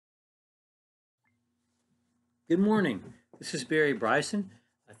Good morning. This is Barry Bryson,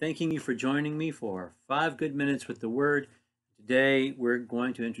 thanking you for joining me for 5 good minutes with the Word. Today we're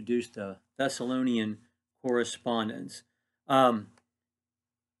going to introduce the Thessalonian correspondence. Paul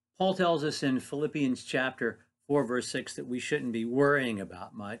tells us in Philippians chapter 4, verse 6 that we shouldn't be worrying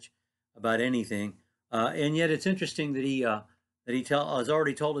about much, about anything. And yet it's interesting that he has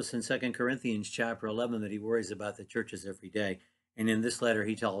already told us in 2 Corinthians chapter 11 that he worries about the churches every day. And in this letter,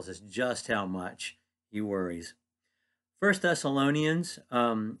 he tells us just how much he worries. First Thessalonians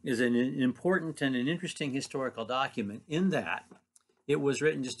is an important and an interesting historical document in that it was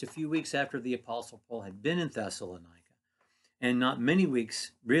written just a few weeks after the Apostle Paul had been in Thessalonica, and not many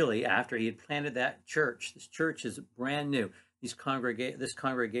weeks really after he had planted that church. This church is brand new. This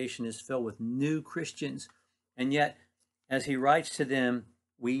congregation is filled with new Christians, and yet as he writes to them,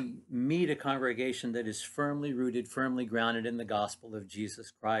 we meet a congregation that is firmly rooted, firmly grounded in the gospel of Jesus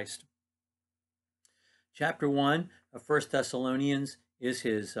Christ. Chapter 1 of 1 Thessalonians is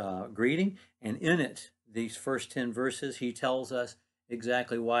his greeting, and in it, these first 10 verses, he tells us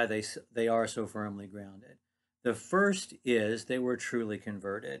exactly why they are so firmly grounded. The first is they were truly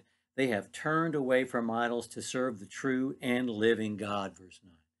converted. They have turned away from idols to serve the true and living God, verse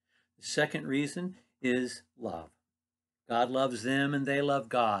 9. The second reason is love. God loves them and they love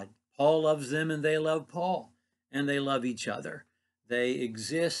God. Paul loves them and they love Paul, and they love each other. They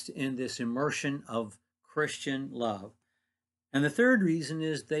exist in this immersion of Christian love. And the third reason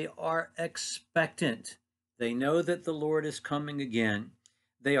is they are expectant. They know that the Lord is coming again.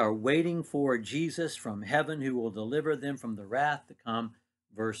 They are waiting for Jesus from heaven who will deliver them from the wrath to come,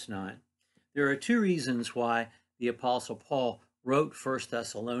 verse 9. There are two reasons why the Apostle Paul wrote 1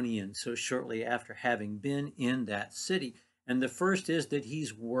 Thessalonians so shortly after having been in that city. And the first is that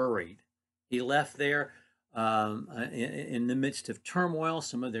he's worried. He left there in the midst of turmoil.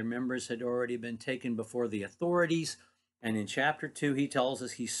 Some of their members had already been taken before the authorities. And in chapter 2, he tells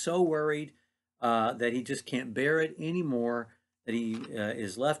us he's so worried that he just can't bear it anymore, that he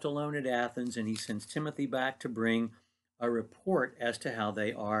is left alone at Athens, and he sends Timothy back to bring a report as to how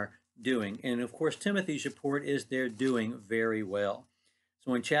they are doing. And of course, Timothy's report is they're doing very well.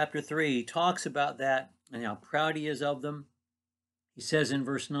 So in chapter 3, he talks about that and how proud he is of them. He says in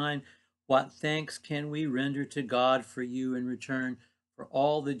verse 9, "What thanks can we render to God for you in return for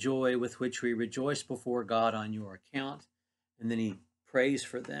all the joy with which we rejoice before God on your account?" And then he prays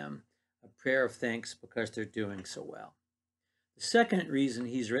for them, a prayer of thanks because they're doing so well. The second reason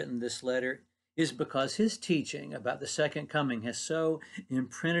he's written this letter is because his teaching about the second coming has so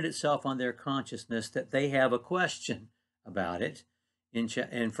imprinted itself on their consciousness that they have a question about it in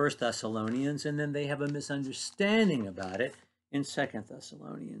 1 Thessalonians, and then they have a misunderstanding about it in 2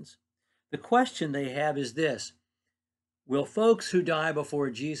 Thessalonians. The question they have is this: will folks who die before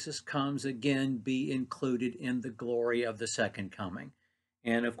Jesus comes again be included in the glory of the second coming?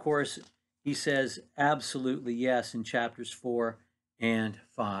 And of course, he says absolutely yes in chapters 4 and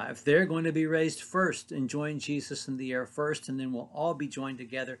 5. They're going to be raised first and join Jesus in the air first, and then we'll all be joined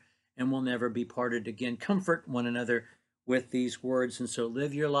together and we'll never be parted again. Comfort one another with these words, and so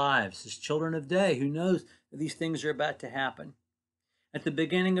live your lives as children of day who knows that these things are about to happen. At the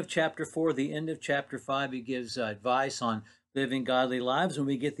beginning of chapter 4, the end of chapter 5, he gives advice on living godly lives. And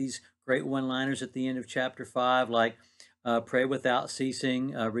we get these great one-liners at the end of chapter 5, like pray without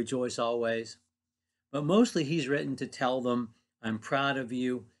ceasing, rejoice always. But mostly he's written to tell them, I'm proud of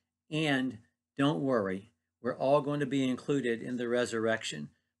you, and don't worry. We're all going to be included in the resurrection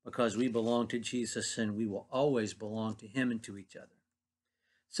because we belong to Jesus and we will always belong to him and to each other.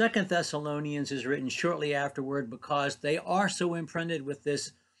 2 Thessalonians is written shortly afterward because they are so imprinted with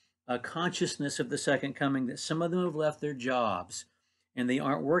this consciousness of the second coming that some of them have left their jobs and they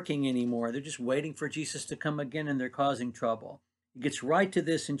aren't working anymore. They're just waiting for Jesus to come again, and they're causing trouble. He gets right to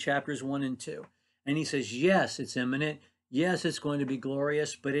this in chapters 1 and 2. And he says, yes, it's imminent. Yes, it's going to be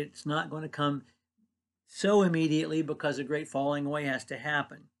glorious, but it's not going to come so immediately because a great falling away has to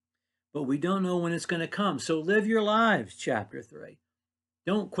happen. But we don't know when it's going to come. So live your lives, chapter 3.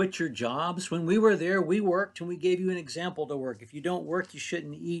 Don't quit your jobs. When we were there, we worked and we gave you an example to work. If you don't work, you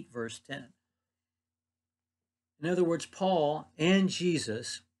shouldn't eat, verse 10. In other words, Paul and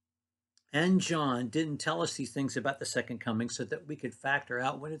Jesus and John didn't tell us these things about the second coming so that we could factor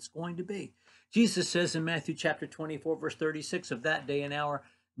out when it's going to be. Jesus says in Matthew chapter 24, verse 36, of that day and hour,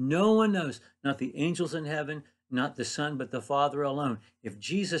 no one knows, not the angels in heaven, not the Son, but the Father alone. If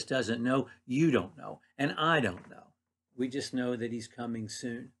Jesus doesn't know, you don't know, and I don't know. We just know that he's coming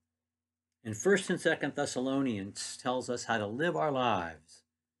soon. And 1 and 2 Thessalonians tells us how to live our lives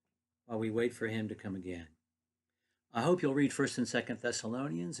while we wait for him to come again. I hope you'll read 1 and 2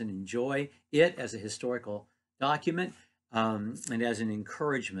 Thessalonians and enjoy it as a historical document and as an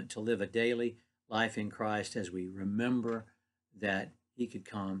encouragement to live a daily life in Christ as we remember that he could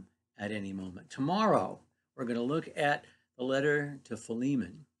come at any moment. Tomorrow, we're going to look at the letter to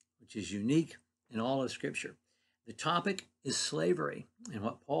Philemon, which is unique in all of Scripture. The topic is slavery and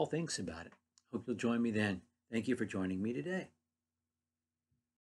what Paul thinks about it. Hope you'll join me then. Thank you for joining me today.